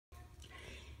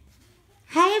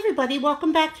everybody,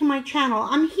 welcome back to my channel.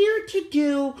 I'm here to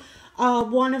do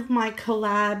one of my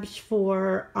collabs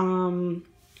for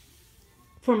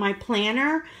my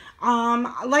planner.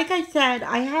 Like I said,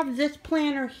 I have this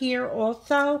planner here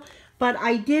also, but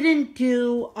I didn't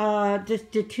do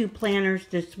just the two planners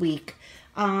this week.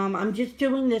 I'm just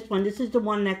doing this one. This is the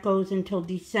one that goes until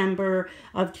December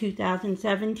of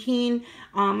 2017.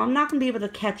 I'm not going to be able to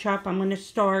catch up. I'm going to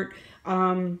start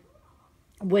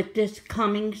with this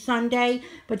coming Sunday,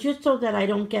 but just so that I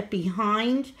don't get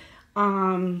behind,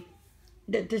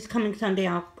 this coming Sunday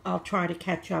I'll try to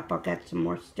catch up. I'll get some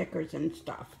more stickers and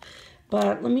stuff.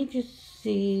 But let me just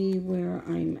see where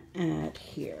I'm at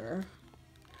here.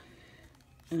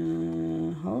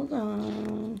 Hold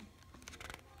on.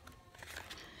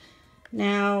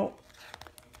 Now,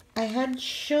 I had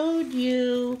showed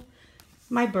you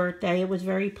my birthday. It was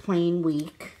very plain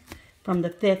week from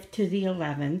the 5th to the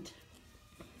 11th.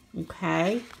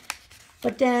 Okay,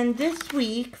 but then this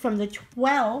week from the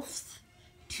 12th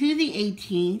to the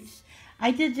 18th,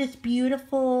 I did this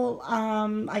beautiful,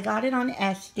 I got it on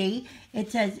Etsy. It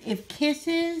says, if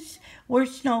kisses were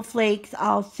snowflakes,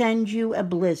 I'll send you a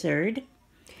blizzard.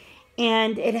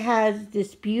 And it has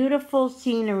this beautiful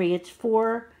scenery. It's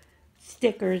 4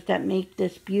 stickers that make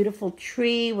this beautiful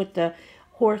tree with the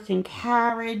horse and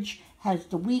carriage, has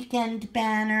the weekend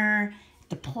banner,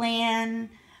 the plan,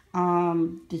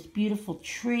 this beautiful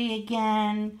tree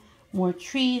again, more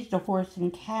trees, the horse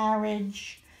and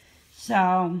carriage.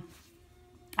 So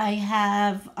I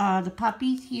have the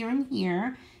puppies here and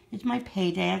here. It's my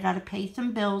payday. I got to pay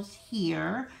some bills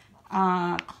here.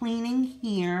 Cleaning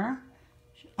here.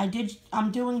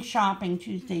 I'm doing shopping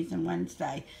Tuesdays and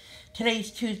Wednesday.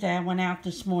 Today's Tuesday. I went out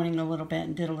this morning a little bit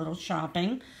and did a little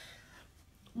shopping.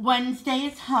 Wednesday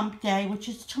is hump day, which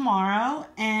is tomorrow,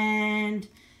 and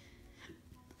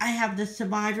I have the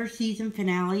Survivor season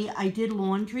finale. I did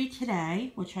laundry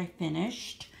today, which I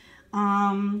finished.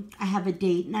 I have a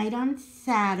date night on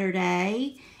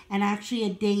Saturday, and actually a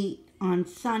date on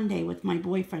Sunday with my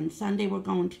boyfriend. Sunday we're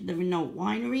going to the Renault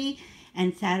Winery,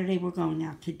 and Saturday we're going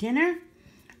out to dinner.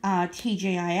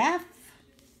 TGIF,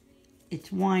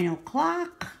 it's wine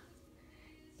o'clock,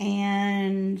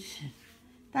 and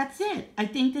that's it. I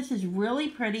think this is really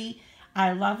pretty.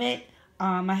 I love it.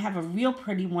 I have a real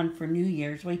pretty one for New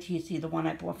Year's. Wait till you see the one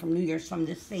I bought from New Year's from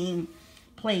the same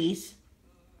place.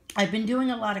 I've been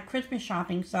doing a lot of Christmas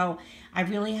shopping, so I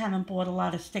really haven't bought a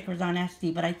lot of stickers on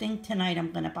Etsy, but I think tonight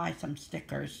I'm going to buy some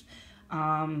stickers.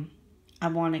 I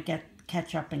want to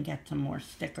catch up and get some more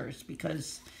stickers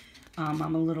because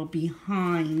I'm a little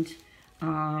behind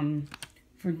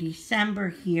for December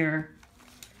here.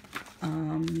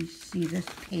 You see this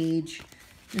page.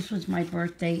 This was my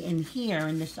birthday in here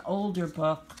in this older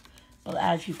book. But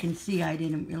as you can see, I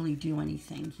didn't really do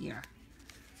anything here.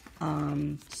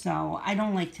 So I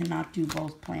don't like to not do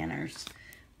both planners.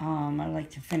 I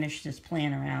like to finish this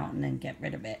planner out and then get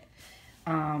rid of it.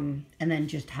 And then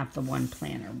just have the one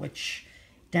planner, which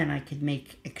then I could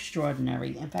make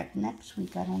extraordinary. In fact, next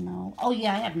week, I don't know. Oh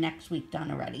yeah, I have next week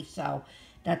done already. So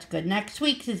that's good. Next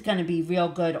week's is going to be real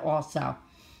good also.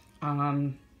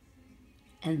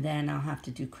 And then I'll have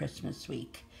to do Christmas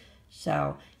week.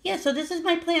 So, yeah, so this is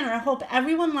my planner. I hope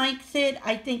everyone likes it.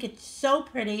 I think it's so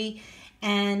pretty.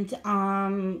 And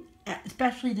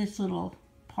especially this little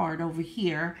part over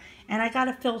here. And I got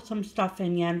to fill some stuff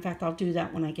in. Yeah, in fact, I'll do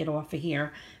that when I get off of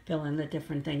here. Fill in the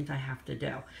different things I have to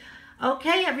do.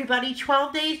 Okay, everybody,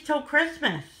 12 days till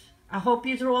Christmas. I hope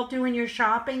you are all doing your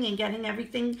shopping and getting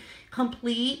everything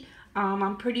complete.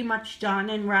 I'm pretty much done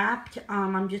and wrapped.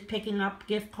 I'm just picking up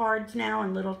gift cards now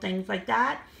and little things like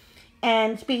that.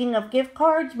 And speaking of gift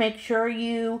cards, make sure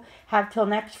you have till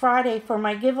next Friday for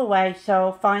my giveaway.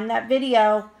 So find that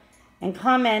video and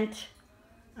comment.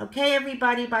 Okay,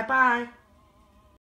 everybody, bye-bye.